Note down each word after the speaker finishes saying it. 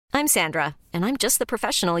I'm Sandra, and I'm just the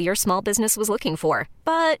professional your small business was looking for.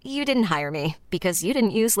 But you didn't hire me because you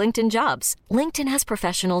didn't use LinkedIn Jobs. LinkedIn has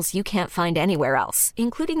professionals you can't find anywhere else,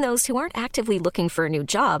 including those who aren't actively looking for a new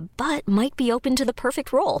job, but might be open to the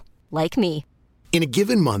perfect role, like me. In a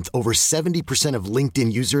given month, over 70% of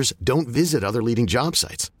LinkedIn users don't visit other leading job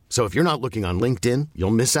sites. So if you're not looking on LinkedIn,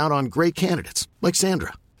 you'll miss out on great candidates like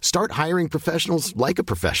Sandra. Start hiring professionals like a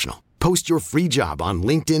professional. Post your free job on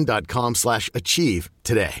linkedin.com/achieve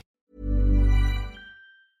today.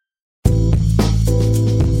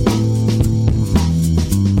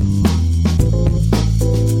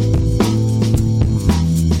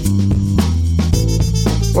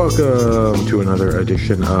 Welcome to another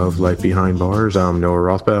edition of Life Behind Bars. I'm Noah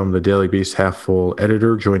Rothbaum, the Daily Beast Half Full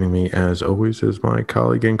editor. Joining me, as always, is my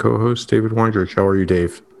colleague and co-host, David Weindrich. How are you,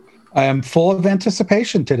 Dave? I am full of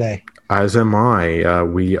anticipation today. As am I.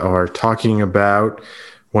 We are talking about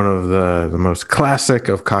one of the most classic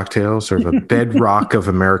of cocktails, sort of a bedrock of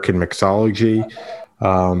American mixology.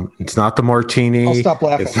 It's not the martini. I'll stop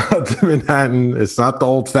laughing. It's not the Manhattan. It's not the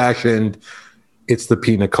old-fashioned. It's the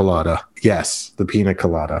pina colada. Yes, the pina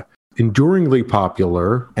colada. Enduringly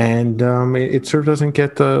popular, and it sort of doesn't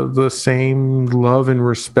get the same love and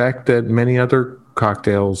respect that many other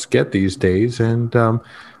cocktails get these days. And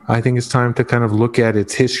I think it's time to kind of look at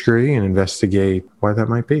its history and investigate why that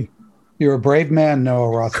might be. You're a brave man,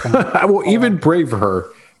 Noah Rothbaum. I will even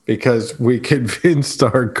braver because we convinced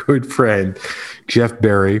our good friend, Jeff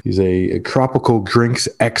Berry. He's a tropical drinks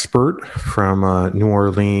expert from New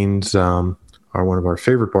Orleans, one of our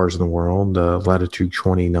favorite bars in the world, Latitude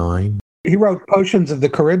 29. He wrote Potions of the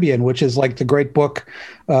Caribbean, which is like the great book,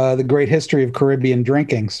 The Great History of Caribbean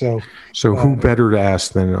Drinking. So who better to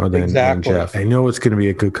ask than exactly. Jeff? I know it's going to be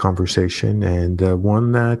a good conversation, and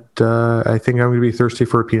one that I think I'm going to be thirsty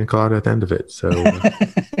for a pina colada at the end of it. So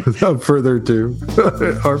without further ado,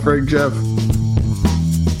 our friend Jeff.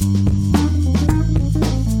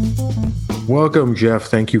 Welcome, Jeff.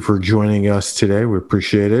 Thank you for joining us today. We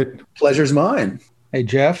appreciate it. Pleasure's mine. Hey,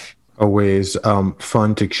 Jeff. Always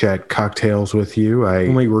fun to chat cocktails with you. I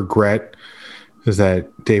only regret is that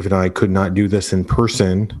Dave and I could not do this in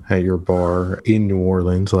person at your bar in New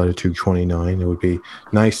Orleans, Latitude 29. It would be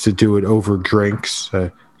nice to do it over drinks,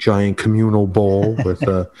 a giant communal bowl with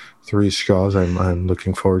 3 straws. I'm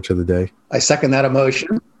looking forward to the day. I second that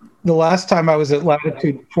emotion. The last time I was at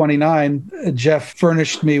Latitude 29, Jeff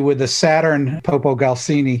furnished me with a Saturn Popo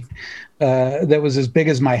Galsini that was as big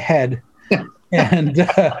as my head. And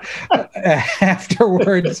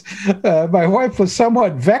afterwards, my wife was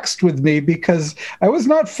somewhat vexed with me because I was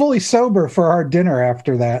not fully sober for our dinner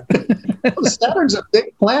after that. Well, Saturn's a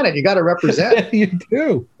big planet. You got to represent. You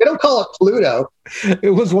do. They don't call it Pluto.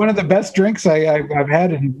 It was one of the best drinks I've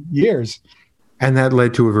had in years. And that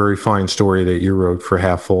led to a very fine story that you wrote for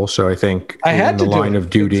Half Full. So I think in the line of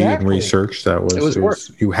duty and research, that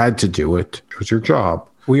was you had to do it. It was your job.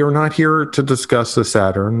 We are not here to discuss the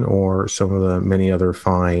Saturn or some of the many other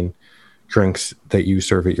fine drinks that you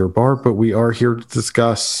serve at your bar, but we are here to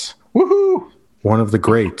discuss one of the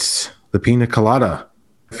greats, the pina colada.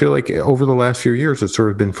 I feel like over the last few years, it's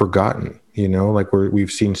sort of been forgotten, like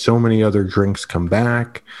we've seen so many other drinks come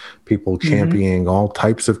back, people championing all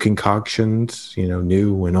types of concoctions,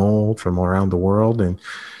 new and old from around the world. And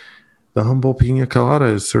the humble pina colada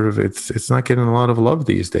is sort of, it's not getting a lot of love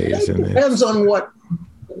these days. It depends on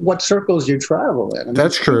what circles you travel in.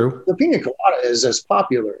 That's true. The pina colada is as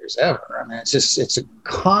popular as ever. I mean, it's a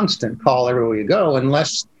constant call everywhere you go,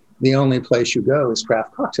 unless the only place you go is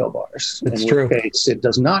craft cocktail bars. That's true. In which case, it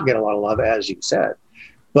does not get a lot of love, as you said.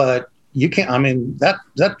 But you can't,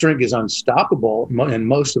 that drink is unstoppable in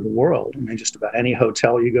most of the world. I mean, just about any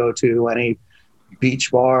hotel you go to, any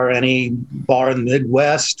beach bar, any bar in the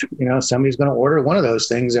Midwest, somebody's going to order one of those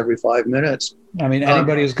things every 5 minutes. I mean,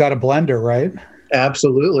 anybody who's got a blender, right?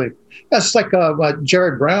 Absolutely. That's like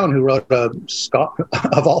Jared Brown, who wrote,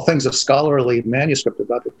 of all things, a scholarly manuscript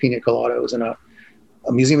about the pina colada. It was in a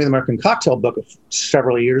Museum of the American Cocktail book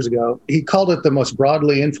several years ago. He called it the most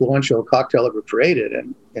broadly influential cocktail ever created.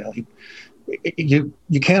 And,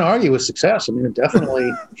 you can't argue with success. I mean, it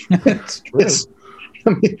definitely, it's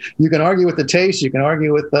true. You can argue with the taste. You can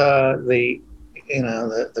argue with the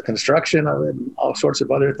construction of it, and all sorts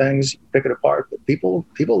of other things. Pick it apart, but people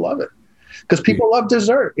love it because people love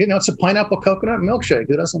dessert. It's a pineapple coconut milkshake.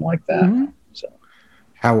 Who doesn't like that? Mm-hmm. So,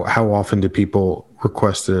 how often do people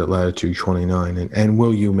request it at Latitude 29, and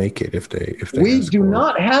will you make it if they? We do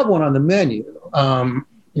not have one on the menu.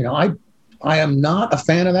 I am not a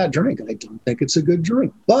fan of that drink. I don't think it's a good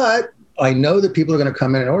drink, but I know that people are going to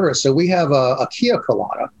come in and order it. So we have a Kia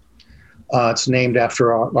colada, It's named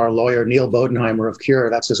after our lawyer, Neil Bodenheimer of Cure.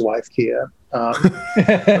 That's his wife, Kia.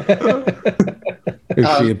 Is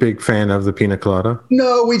she a big fan of the pina colada?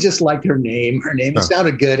 No, we just liked her name. Her name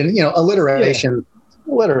sounded good. And, alliteration.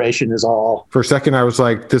 Yeah. Alliteration is all. For a second, I was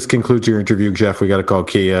like, this concludes your interview, Jeff. We got to call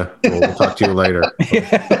Kia. We'll talk to you later.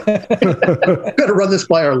 Got to run this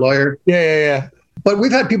by our lawyer. Yeah. But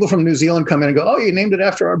we've had people from New Zealand come in and go, oh, you named it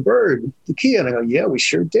after our bird, the Kia. And I go, yeah, we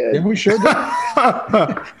sure did. Yeah, we sure did.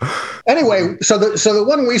 Anyway, so the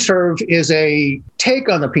one we serve is a take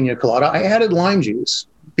on the pina colada. I added lime juice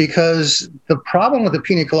because the problem with the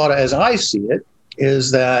pina colada, as I see it,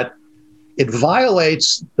 is that it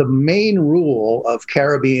violates the main rule of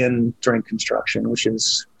Caribbean drink construction, which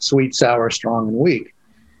is sweet, sour, strong, and weak.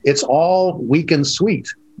 It's all weak and sweet.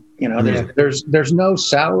 There's no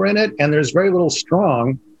sour in it, and there's very little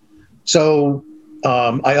strong. So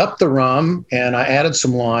I upped the rum and I added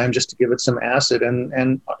some lime just to give it some acid.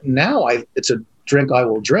 And now it's a drink I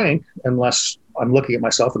will drink unless I'm looking at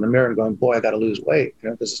myself in the mirror and going, boy, I got to lose weight.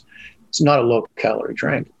 Because it's not a low calorie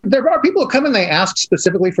drink. There are people who come and they ask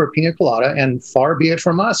specifically for a pina colada, and far be it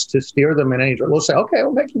from us to steer them in any drink. We'll say, okay,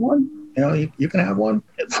 we'll make you one. You can have one.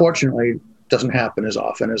 Fortunately, doesn't happen as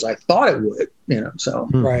often as I thought it would, so.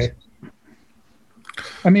 Right.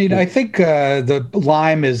 I mean, I think the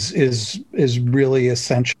lime is really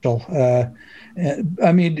essential.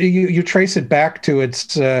 I mean, you trace it back to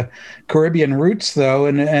its Caribbean roots, though,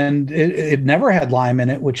 and it never had lime in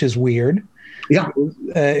it, which is weird. Yeah.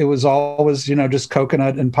 It was always, just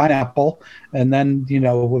coconut and pineapple, and then,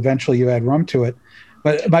 eventually you add rum to it.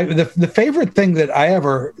 But the favorite thing that I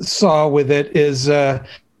ever saw with it is,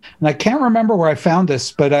 and I can't remember where I found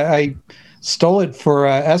this, but I stole it for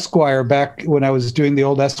Esquire back when I was doing the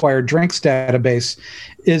old Esquire drinks database,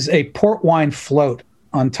 is a port wine float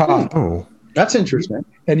on top. Oh, that's interesting.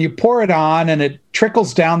 And you pour it on and it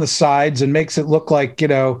trickles down the sides and makes it look like,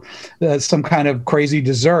 some kind of crazy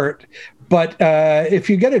dessert. But if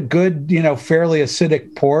you get a good, fairly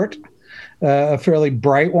acidic port, a fairly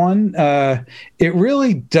bright one, it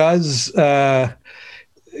really does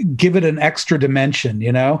give it an extra dimension,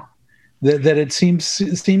 that it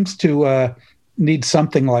seems to need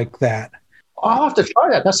something like that. I'll have to try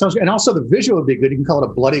that. That sounds good. And also the visual would be good. You can call it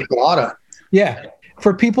a bloody colada. Yeah.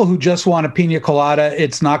 For people who just want a pina colada,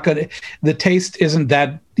 it's not good. The taste isn't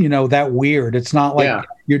that, that weird. It's not like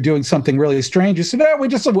you're doing something really strange. You say, no,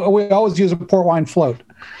 we always use a port wine float.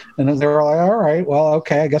 And they're like, all right, well,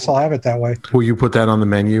 okay, I guess I'll have it that way. Will you put that on the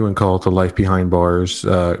menu and call it the Life Behind Bars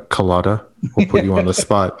colada? We'll put you on the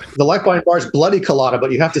spot. The Life Behind Bars bloody colada,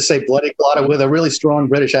 but you have to say bloody colada with a really strong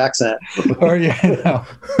British accent. Or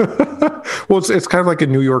Well, it's kind of like a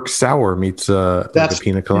New York sour meets like a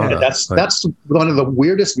pina colada. Yeah, that's one of the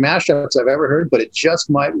weirdest mashups I've ever heard, but it just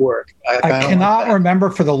might work. I cannot remember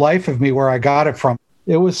for the life of me where I got it from.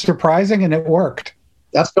 It was surprising and it worked.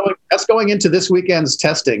 That's going into this weekend's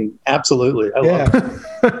testing. Absolutely. I love it.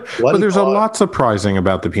 But there's a lot surprising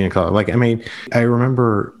about the pina colada. Like, I mean, I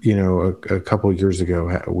remember, a couple of years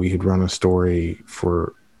ago, we had run a story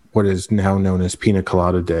for what is now known as Pina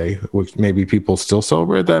Colada Day, which maybe people still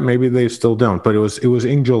celebrate that. Maybe they still don't, but it was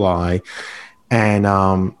in July. And,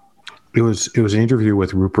 it was an interview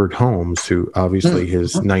with Rupert Holmes, who obviously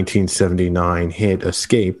his 1979 hit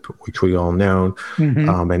Escape, which we all know.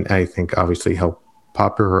 And I think obviously helped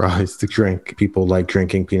popularize the drink. People like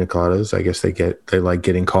drinking pina coladas. I guess they like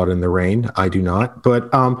getting caught in the rain. I do not.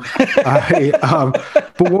 But but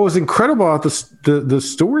what was incredible about the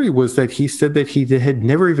story was that he said that he had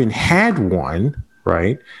never even had one.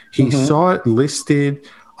 Right? He saw it listed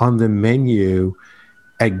on the menu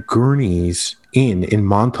at Gurney's Inn in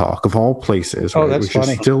Montauk, of all places, right? That's which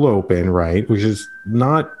funny. is still open, right? Which is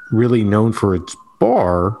not really known for its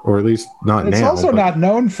bar, or at least not now. It's also not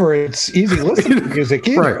known for its easy listening music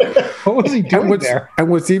either. Right. What was he doing there? And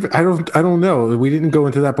what's even I don't know. We didn't go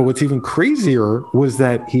into that, but what's even crazier was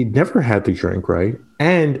that he'd never had the drink, right?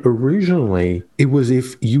 And originally it was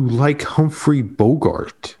if you like Humphrey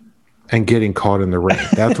Bogart and getting caught in the rain.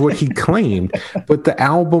 That's what he claimed. But the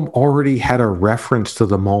album already had a reference to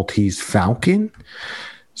the Maltese Falcon.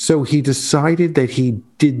 So he decided that he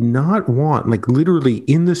did not want, like literally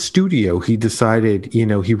in the studio, he decided,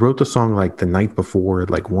 he wrote the song like the night before at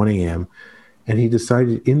like 1 a.m. And he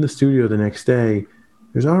decided in the studio the next day,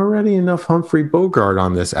 there's already enough Humphrey Bogart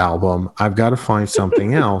on this album. I've got to find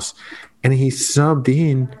something else. And he subbed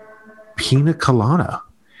in Pina Colada.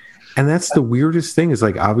 And that's the weirdest thing is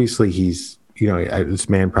like, obviously he's, this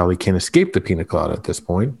man probably can't escape the pina colada at this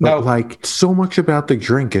point. But like so much about the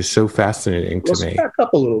drink is so fascinating to me. Let's back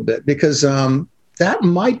up a little bit because that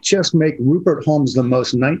might just make Rupert Holmes the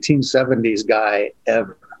most 1970s guy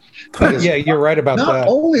ever. Yeah, you're right about that. Not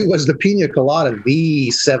only was the pina colada the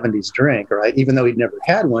 70s drink, right? Even though he'd never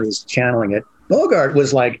had one, he's channeling it. Bogart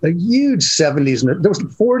was like a huge 70s. There was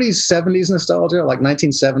 40s, 70s nostalgia, like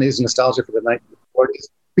 1970s nostalgia for the 1940s.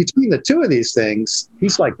 Between the two of these things,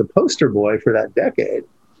 he's like the poster boy for that decade.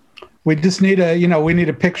 We just need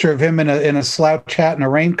a picture of him in a slouch hat and a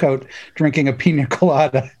raincoat drinking a pina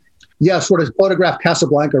colada. Yeah, sort of photograph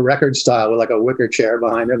Casablanca record style with like a wicker chair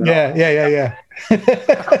behind him. Yeah.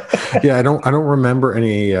 Yeah, I don't remember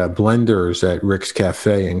any blenders at Rick's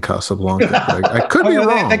Cafe in Casablanca. I could be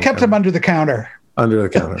wrong. They kept him under the counter. Under the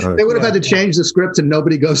counter. They would have had to change the script to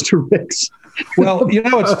Nobody Goes to Rick's. Well,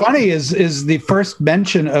 what's funny is the first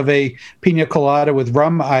mention of a pina colada with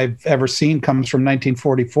rum I've ever seen comes from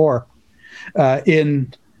 1944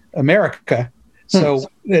 in America. So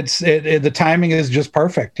the timing is just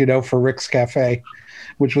perfect, for Rick's Cafe,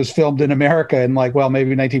 which was filmed in America in maybe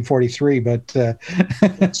 1943, but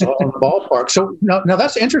it's all in the ballpark. So now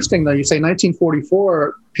that's interesting though. You say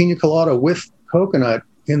 1944 pina colada with coconut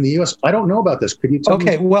in the U.S. I don't know about this. Could you tell me?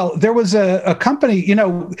 Okay, well, there was a company,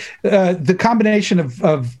 the combination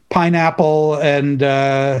of pineapple and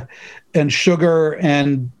sugar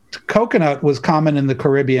and coconut was common in the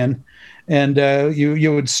Caribbean. And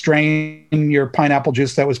you would strain your pineapple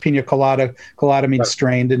juice. That was pina colada. Colada means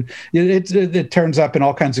strained. And it turns up in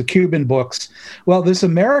all kinds of Cuban books. Well, this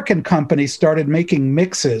American company started making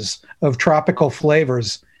mixes of tropical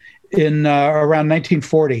flavors in around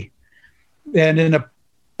 1940. And in a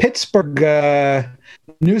Pittsburgh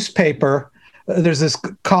newspaper, there's this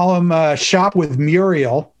column, Shop with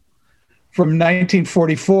Muriel, from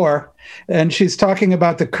 1944. And she's talking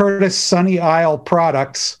about the Curtis Sunny Isle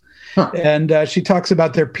products. Huh. And she talks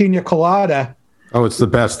about their pina colada. Oh, it's the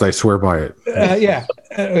best. I swear by it. Yeah.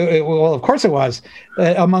 Well, of course it was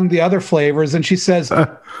among the other flavors. And she says,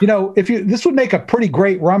 this would make a pretty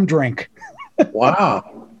great rum drink.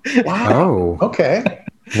 Wow. Oh, okay.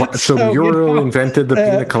 So Muriel invented the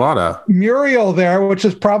pina colada. Muriel there, which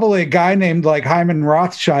is probably a guy named Hyman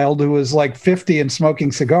Rothschild who was 50 and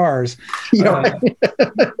smoking cigars.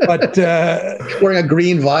 But wearing a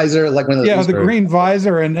green visor, one of those. Yeah, the green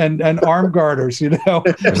visor and arm garters.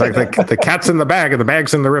 It's like the cat's in the bag and the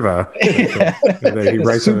bag's in the river. Yeah. He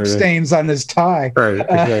writes soup stains on his tie. Right.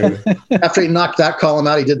 Exactly. After he knocked that column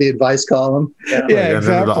out, he did the advice column. Yeah,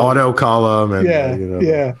 exactly. The auto column. And,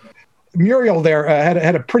 yeah. Muriel there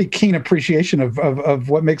had a pretty keen appreciation of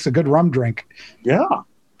what makes a good rum drink. Yeah,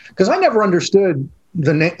 because I never understood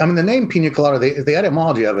the name. I mean, the name pina colada, the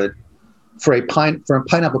etymology of it for a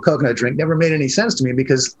pineapple coconut drink never made any sense to me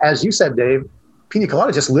because, as you said, Dave, pina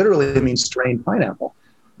colada just literally means strained pineapple.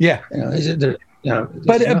 Yeah.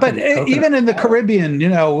 But even in the Caribbean,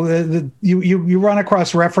 you run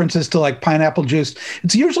across references to pineapple juice.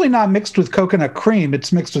 It's usually not mixed with coconut cream.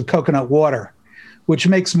 It's mixed with coconut water, which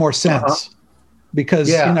makes more sense because,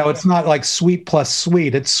 it's not sweet plus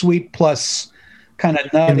sweet. It's sweet plus kind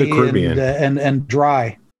of nutty and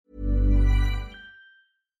dry.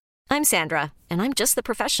 I'm Sandra, and I'm just the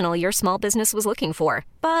professional your small business was looking for.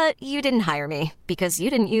 But you didn't hire me because you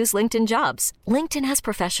didn't use LinkedIn Jobs. LinkedIn has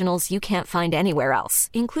professionals you can't find anywhere else,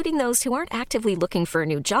 including those who aren't actively looking for a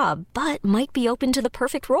new job, but might be open to the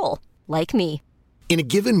perfect role, like me. In a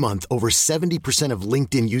given month, over 70% of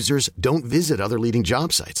LinkedIn users don't visit other leading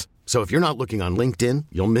job sites. So if you're not looking on LinkedIn,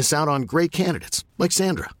 you'll miss out on great candidates like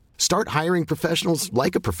Sandra. Start hiring professionals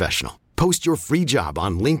like a professional. Post your free job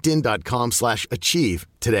on linkedin.com/achieve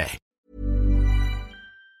today.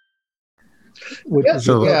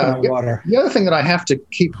 The other thing that I have to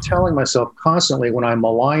keep telling myself constantly when I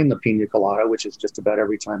malign the pina colada, which is just about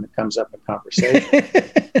every time it comes up in conversation,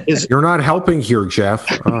 is you're not helping here, Jeff.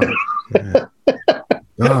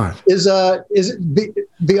 Is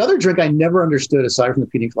the other drink I never understood aside from the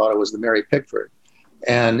pina colada was the Mary Pickford,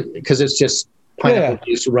 and because it's just pineapple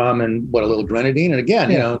juice, rum, and a little grenadine, and again,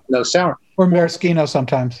 no sour or maraschino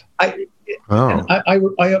sometimes. I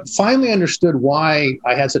finally understood why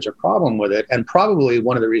I had such a problem with it, and probably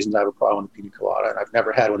one of the reasons I have a problem with pina colada, and I've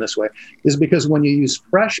never had one this way, is because when you use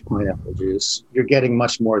fresh pineapple juice, you're getting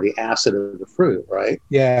much more of the acid of the fruit, right?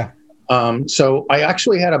 Yeah. So I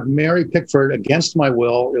actually had a Mary Pickford against my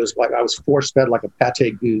will. It was like I was force-fed like a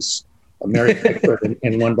pate goose, a Mary Pickford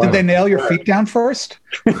in one bottle. Did they nail your feet down first?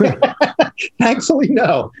 Thankfully,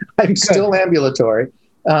 no. I'm still ambulatory.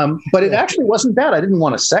 But it actually wasn't bad. I didn't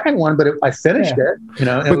want a second one, but I finished it.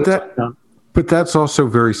 But that's also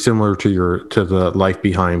very similar to the Life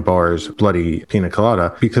Behind Bars Bloody Pina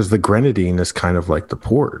Colada, because the grenadine is kind of like the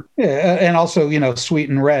port. Yeah, and also sweet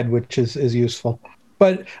and red, which is useful.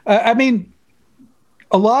 But I mean,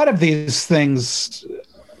 a lot of these things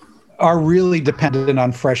are really dependent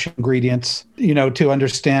on fresh ingredients, to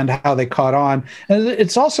understand how they caught on. And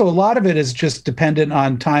it's also, a lot of it is just dependent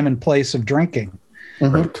on time and place of drinking.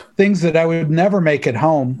 Right. Things that I would never make at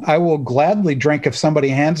home, I will gladly drink if somebody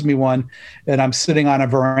hands me one and I'm sitting on a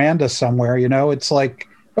veranda somewhere. It's like,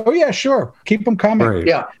 oh yeah, sure, keep them coming. Right.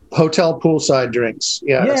 Yeah, hotel poolside drinks.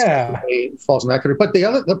 Yeah, falls in that category. But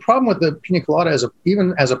the problem with the pina colada,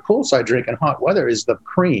 even as a poolside drink in hot weather, is the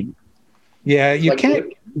cream. Yeah, you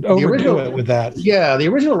can't overdo it with that. Yeah, the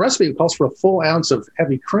original recipe calls for a full ounce of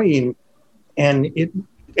heavy cream, and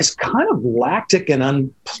it's kind of lactic and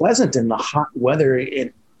unpleasant in the hot weather.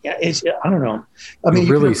 It's I don't know. I mean,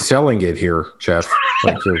 you're really selling it here, Jeff.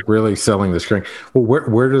 Like you're really selling this drink. Well,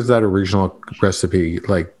 where does that original recipe,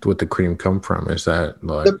 like with the cream, come from? Is that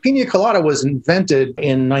like the pina colada was invented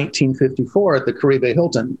in 1954 at the Caribe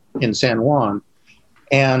Hilton in San Juan,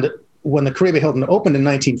 and when the Caribe Hilton opened in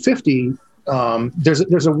 1950.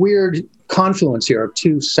 There's a weird confluence here of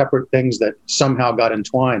two separate things that somehow got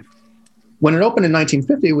entwined. When it opened in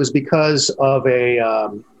 1950, it was because of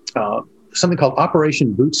something called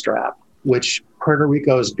Operation Bootstrap, which Puerto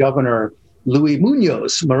Rico's governor Luis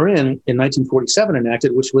Muñoz Marin in 1947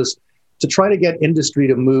 enacted, which was to try to get industry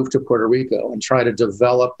to move to Puerto Rico and try to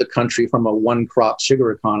develop the country from a one-crop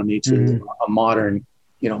sugar economy to a modern,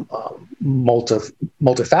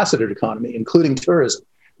 multifaceted economy, including tourism,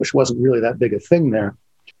 which wasn't really that big a thing there.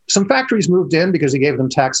 Some factories moved in because he gave them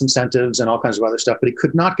tax incentives and all kinds of other stuff, but he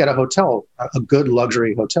could not get a good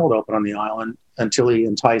luxury hotel to open on the island until he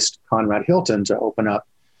enticed Conrad Hilton to open up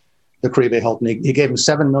the Caribe Hilton. He gave him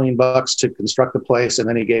 $7 million to construct the place, and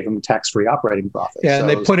then he gave him tax-free operating profits. Yeah, and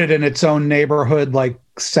they put it in its own neighborhood, like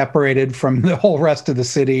separated from the whole rest of the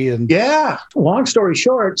city. And yeah, long story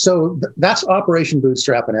short, so that's Operation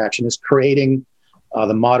Bootstrap in action, is creating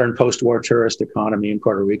the modern post-war tourist economy in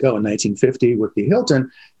Puerto Rico in 1950 with the Hilton.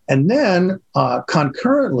 And then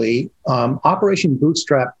concurrently, Operation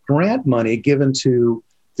Bootstrap grant money given to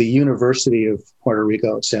the University of Puerto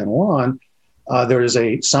Rico at San Juan. There is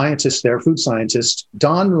a scientist there, food scientist,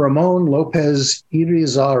 Don Ramon Lopez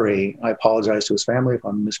Irizarry. I apologize to his family if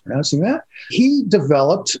I'm mispronouncing that. He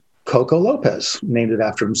developed Coco Lopez, named it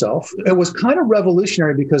after himself. It was kind of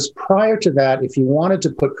revolutionary because prior to that, if you wanted to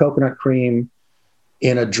put coconut cream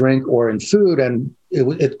in a drink or in food, and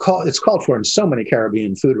it's called for in so many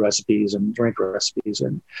Caribbean food recipes and drink recipes.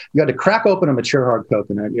 And you had to crack open a mature hard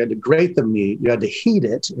coconut. You had to grate the meat. You had to heat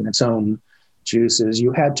it in its own juices.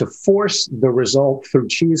 You had to force the result through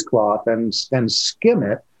cheesecloth and skim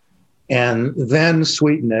it, and then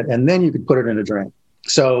sweeten it, and then you could put it in a drink.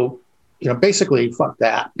 So, basically, fuck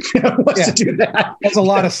that. Wants to do that? That's a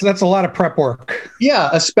lot of prep work. Yeah,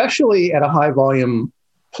 especially at a high volume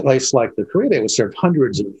place like the Caribe, which served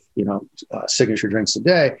hundreds of signature drinks a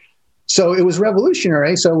day. So it was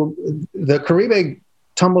revolutionary. So the Caribe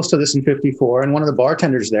tumbles to this in 54, and one of the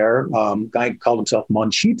bartenders there, guy called himself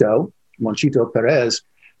Monchito Perez,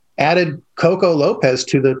 added Coco Lopez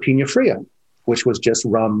to the Pina Fria, which was just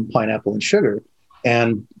rum, pineapple, and sugar,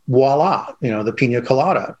 and voila, the Pina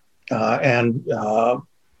Colada, and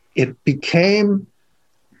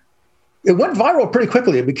it went viral pretty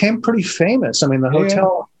quickly. It became pretty famous. I mean, the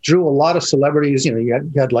hotel drew a lot of celebrities.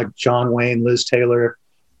 You had like John Wayne, Liz Taylor,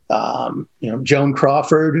 Joan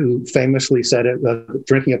Crawford, who famously said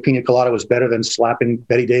drinking a pina colada was better than slapping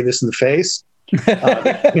Betty Davis in the face.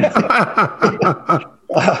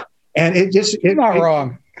 And it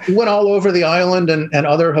wrong. It went all over the island, and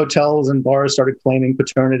other hotels and bars started claiming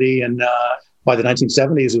paternity. And by the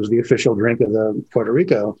 1970s, it was the official drink of the Puerto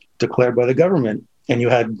Rico, declared by the government. And you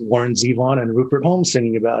had Warren Zevon and Rupert Holmes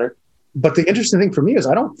singing about it. But the interesting thing for me is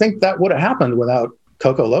I don't think that would have happened without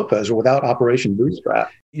Coco Lopez or without Operation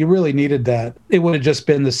Bootstrap. You really needed that. It would have just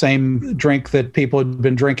been the same drink that people had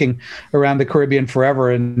been drinking around the Caribbean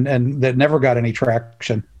forever and that never got any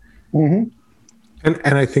traction. Mm-hmm.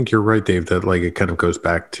 And I think you're right, Dave, that like it kind of goes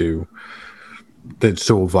back to that's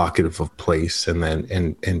so evocative of place, and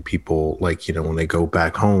then and people, like, when they go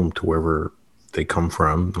back home to wherever they come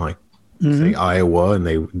from, like say Iowa, and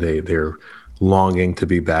they're longing to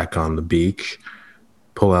be back on the beach,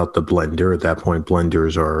 pull out the blender. At that point,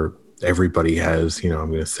 blenders are, everybody has, I'm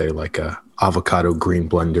going to say like a avocado green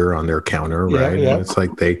blender on their counter, right? Yeah. And it's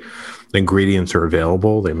like the ingredients are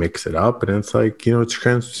available, they mix it up, and it's like, it's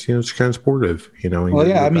transportive, Well,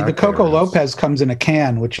 yeah, I mean, the Coco Lopez comes in a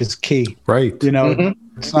can, which is key. Right.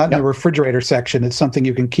 It's not in the refrigerator section. It's something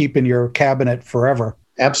you can keep in your cabinet forever.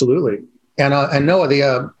 Absolutely. And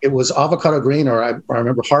Noah, it was avocado green, or I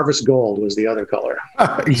remember Harvest Gold was the other color.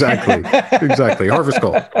 Exactly. Harvest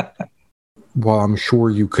Gold. while I'm sure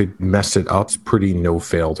you could mess it up, it's pretty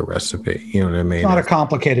no-fail the recipe. You know what I mean? It's not a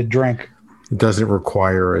complicated drink. It doesn't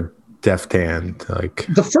require a deft hand. Like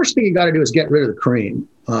the first thing you got to do is get rid of the cream.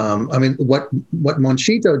 I mean, what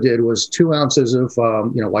Monchito did was 2 ounces of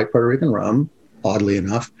white Puerto Rican rum, oddly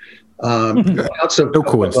enough, 1 ounce of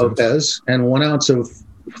Lopez, and 1 ounce of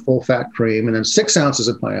full-fat cream, and then 6 ounces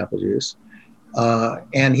of pineapple juice.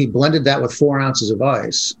 And he blended that with 4 ounces of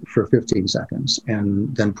ice for 15 seconds,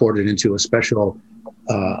 and then poured it into a special,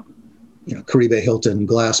 Caribe Hilton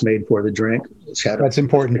glass made for the drink. That's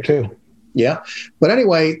important too. Yeah, but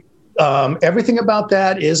anyway. Everything about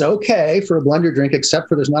that is okay for a blender drink, except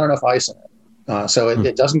for there's not enough ice in it. So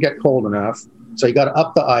it doesn't get cold enough. So you got to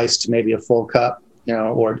up the ice to maybe a full cup,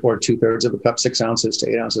 or 2/3 of a cup, 6 ounces to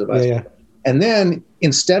 8 ounces of ice. Yeah. And then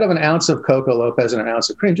instead of an ounce of Coco Lopez and an ounce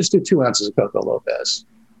of cream, just do 2 ounces of Coco Lopez.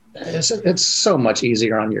 It's so much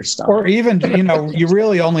easier on your stomach. Or even, you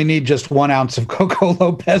really only need just 1 ounce of Coco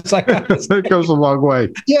Lopez. It goes a long way.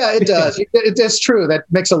 Yeah, it does. It's true. That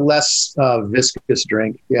makes a less viscous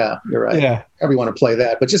drink. Yeah, you're right. Yeah. Every want to play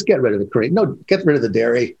that, but just get rid of the cream. No, get rid of the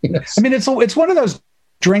dairy. I mean, it's one of those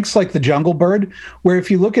drinks like the Jungle Bird, where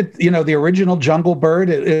if you look at, the original Jungle Bird,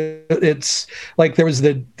 it's like there was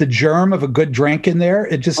the germ of a good drink in there.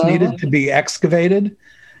 It just needed to be excavated.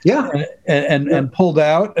 Yeah. And pulled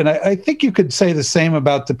out. And I think you could say the same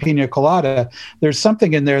about the pina colada. There's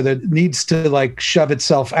something in there that needs to shove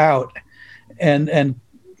itself out and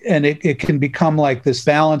it can become like this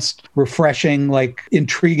balanced, refreshing,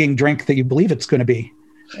 intriguing drink that you believe it's going to be.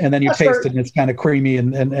 And then you taste it and it's kind of creamy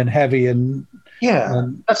and heavy and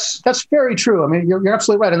that's very true. I mean, you're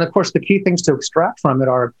absolutely right. And of course the key things to extract from it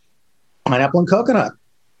are pineapple and coconut.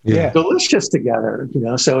 Yeah, delicious together,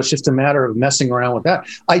 so it's just a matter of messing around with that.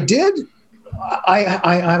 I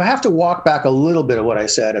have to walk back a little bit of what I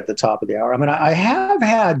said at the top of the hour. I mean, I have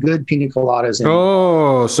had good pina coladas.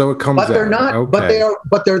 So it comes, but they're not. Okay.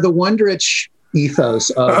 But they're the Wondrich ethos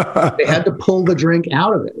of they had to pull the drink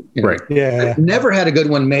out of it. Right. Yeah. I've never had a good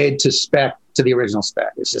one made to the original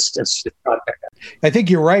spec. It's just not. I think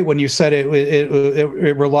you're right when you said it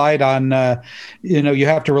relied on, you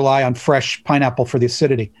have to rely on fresh pineapple for the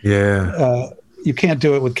acidity. Yeah. You can't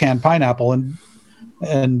do it with canned pineapple, and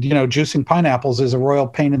juicing pineapples is a royal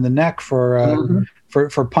pain in the neck for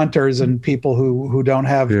punters and people who don't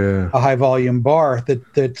have a high volume bar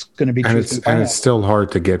that's going to be juicing and it's still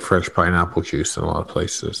hard to get fresh pineapple juice in a lot of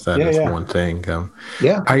places. That is one thing.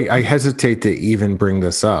 I hesitate to even bring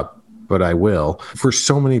this up, but I will. For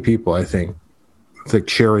so many people, I think the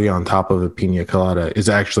cherry on top of a pina colada is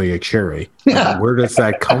actually a cherry. Where does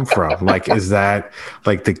that come from? Is that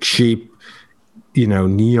the cheap,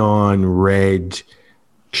 neon red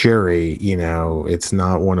cherry? It's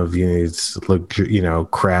not one of these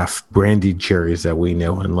craft brandied cherries that we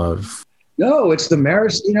know and love. No, it's the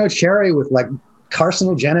maraschino cherry with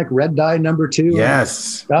carcinogenic red dye number 2.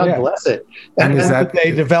 Yes. God bless it. And is that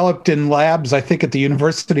they developed in labs, I think at the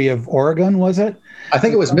University of Oregon, was it? I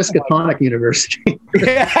think it was Miskatonic University.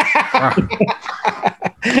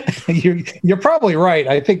 You're probably right.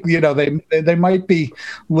 I think, they might be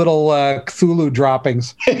little Cthulhu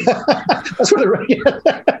droppings. That's what they're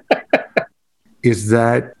Is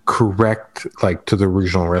that correct, to the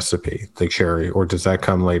original recipe, the cherry, or does that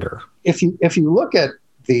come later? If you look at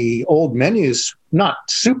the old menus, not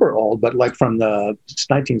super old, but from the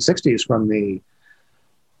 1960s from the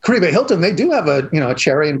Caribe Hilton, they do have a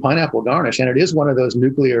cherry and pineapple garnish, and it is one of those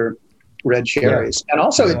nuclear red cherries. Yeah. And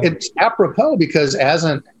also it's apropos because as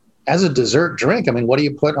a dessert drink, I mean, what do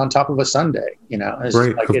you put on top of a sundae?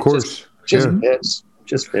 Right, of course.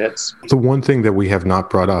 Just fits. The one thing that we have not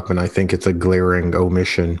brought up, and I think it's a glaring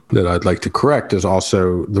omission that I'd like to correct, is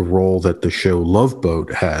also the role that the show Love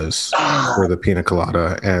Boat has for the pina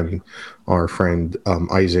colada. And our friend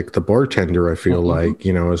Isaac, the bartender, I feel like,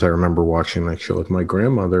 as I remember watching that show with my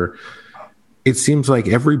grandmother, it seems like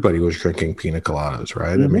everybody was drinking pina coladas,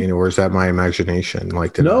 right? I mean, or is that my imagination?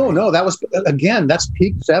 No, that was, again, that's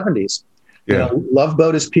peak 70s. Yeah. Love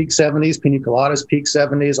Boat is peak 70s, pina coladas peak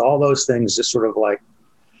 70s, all those things just sort of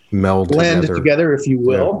blend together, if you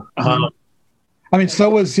will. Yeah. I mean, so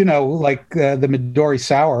was, the Midori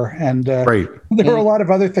Sour, and there were a lot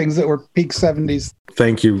of other things that were peak 70s.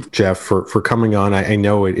 Thank you, Jeff, for coming on. I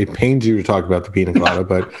know it pains you to talk about the pina colada,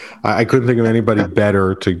 but I couldn't think of anybody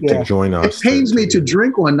better to join us. It pains me to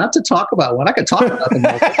drink one, not to talk about one. I could talk about them.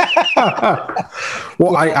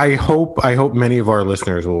 Well, I hope many of our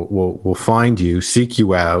listeners will find you, seek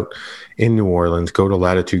you out in New Orleans, go to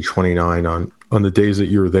Latitude 29 on the days that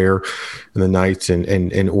you're there and the nights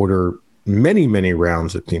and order many, many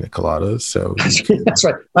rounds of pina coladas. So that's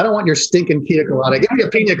right. I don't want your stinking pina colada. Give me a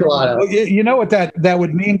pina colada. Well, you know what that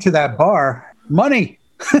would mean to that bar? Money.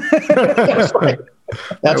 That's right.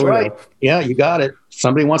 That's right. Yeah, you got it.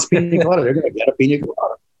 Somebody wants pina colada, they're going to get a pina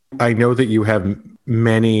colada. I know that you have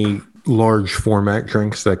many large format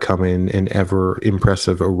drinks that come in an ever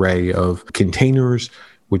impressive array of containers.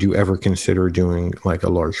 Would you ever consider doing like a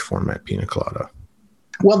large format pina colada?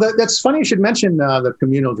 Well, that's funny you should mention the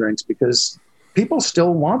communal drinks, because people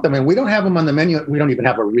still want them. And we don't have them on the menu. We don't even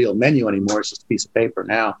have a real menu anymore. It's just a piece of paper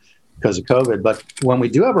now because of COVID. But when we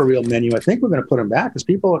do have a real menu, I think we're going to put them back, because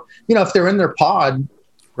people, if they're in their pod,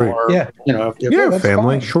 right. or,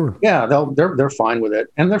 family, fine. Sure. Yeah, they're fine with it.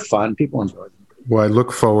 And they're fun. People enjoy them. Well, I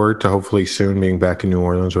look forward to hopefully soon being back in New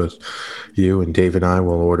Orleans with you, and Dave and I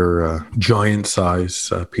will order a giant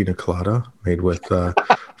size pina colada made with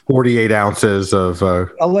 48 ounces of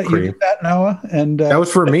I'll let cream. You do that, Noah. And that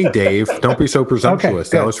was for me, Dave. Don't be so presumptuous.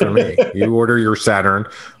 Okay, that was for me. You order your Saturn.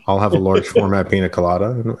 I'll have a large format pina colada,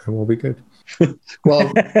 and we'll be good.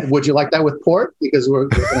 Well, would you like that with port? Because we're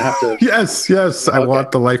going to have to. Yes. Okay. I want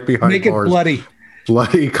the life behind Make bars. It bloody.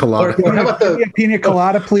 Bloody colada. Or how about the pina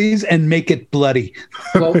colada, please, and make it bloody?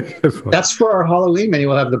 Well, that's for our Halloween menu.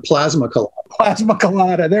 We'll have the plasma colada. Plasma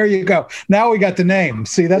colada. There you go. Now we got the name.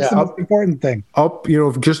 See, that's the most important thing. Up,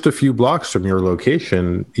 just a few blocks from your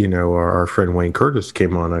location, our friend Wayne Curtis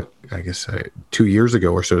came on, I guess 2 years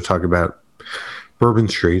ago or so, talking about Bourbon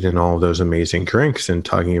Street and all of those amazing drinks, and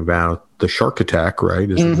talking about the Shark Attack,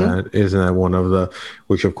 right? Isn't that one of the,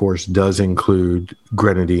 which of course does include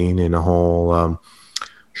grenadine and a whole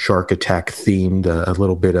Shark Attack themed, a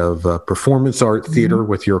little bit of performance art theater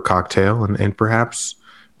with your cocktail, and perhaps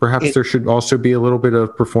there should also be a little bit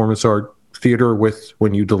of performance art theater with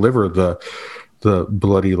when you deliver the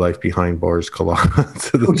bloody life behind bars colada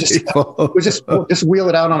to the table. We'll just wheel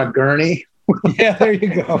it out on a gurney. Yeah, there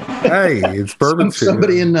you go. Hey, it's Bourbon Street.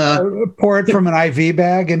 Somebody in pour it from an IV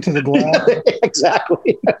bag into the glass.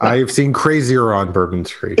 Exactly. I've seen crazier on Bourbon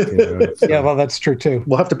Street. Yeah, well, that's true too.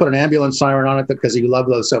 We'll have to put an ambulance siren on it because you love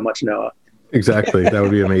those so much, Noah. Exactly. That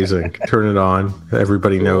would be amazing. Turn it on.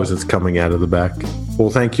 Everybody knows it's coming out of the back. Well,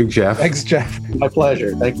 thank you, Jeff. Thanks, Jeff. My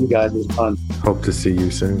pleasure. Thank you, guys. It was fun. Hope to see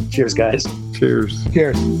you soon. Cheers, guys. Cheers.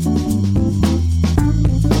 Cheers.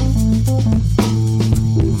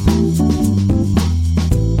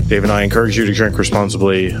 Dave and I encourage you to drink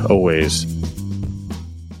responsibly, always.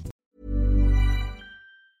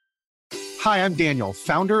 Hi, I'm Daniel,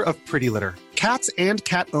 founder of Pretty Litter. Cats and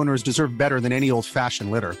cat owners deserve better than any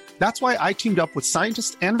old-fashioned litter. That's why I teamed up with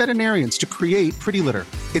scientists and veterinarians to create Pretty Litter.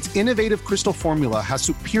 Its innovative crystal formula has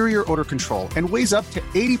superior odor control and weighs up to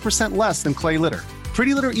 80% less than clay litter.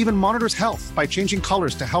 Pretty Litter even monitors health by changing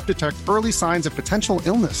colors to help detect early signs of potential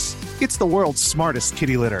illness. It's the world's smartest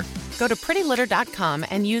kitty litter. Go to prettylitter.com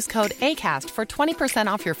and use code ACAST for 20%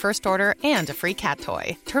 off your first order and a free cat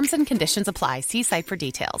toy. Terms and conditions apply. See site for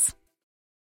details.